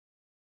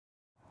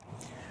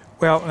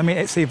Well, let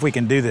me see if we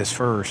can do this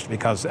first,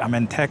 because I'm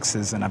in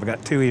Texas and I've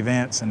got 2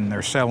 events and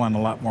they're selling a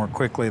lot more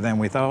quickly than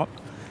we thought.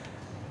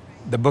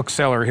 The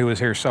bookseller who was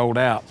here sold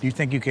out. Do you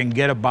think you can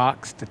get a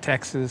box to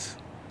Texas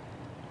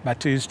by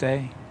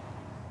Tuesday?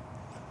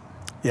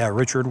 Yeah,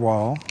 Richard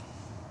Wall.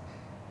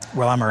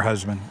 Well, I'm her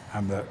husband.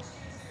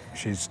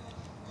 She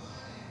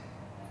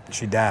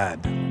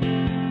died.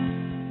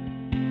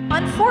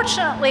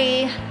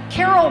 Unfortunately,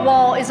 Carol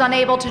Wall is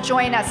unable to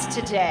join us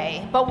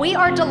today, but we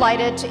are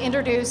delighted to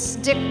introduce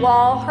Dick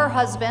Wall, her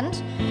husband,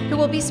 who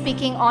will be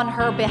speaking on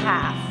her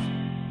behalf.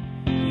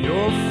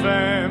 Your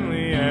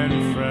family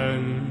and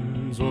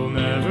friends will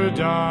never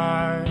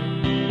die.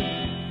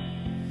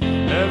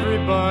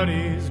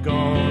 Everybody's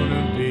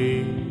gonna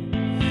be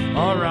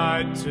all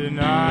right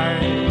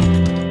tonight.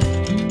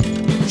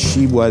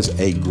 She was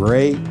a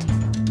great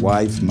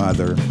wife,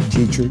 mother,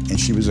 teacher, and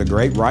she was a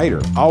great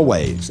writer,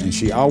 always. And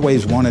she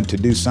always wanted to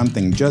do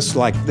something just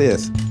like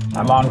this.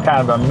 I'm on kind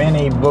of a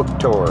mini book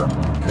tour.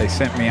 They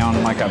sent me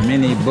on like a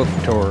mini book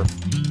tour.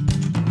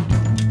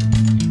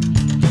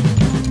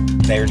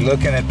 They're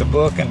looking at the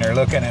book and they're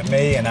looking at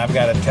me, and I've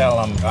got to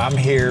tell them I'm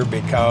here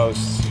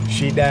because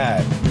she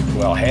died.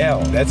 Well,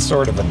 hell, that's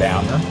sort of a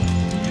downer.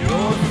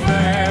 Your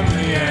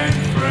family and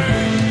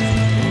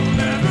friends will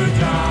never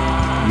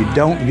die. You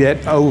don't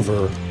get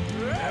over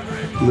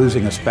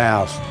losing a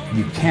spouse.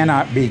 You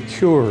cannot be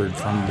cured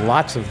from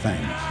lots of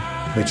things,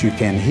 but you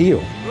can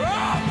heal.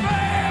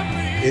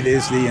 It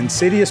is the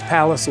insidious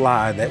palace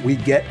lie that we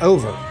get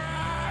over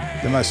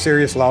the most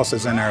serious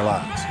losses in our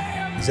lives.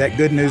 Is that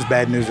good news,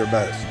 bad news, or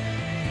both?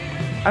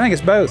 I think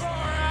it's both.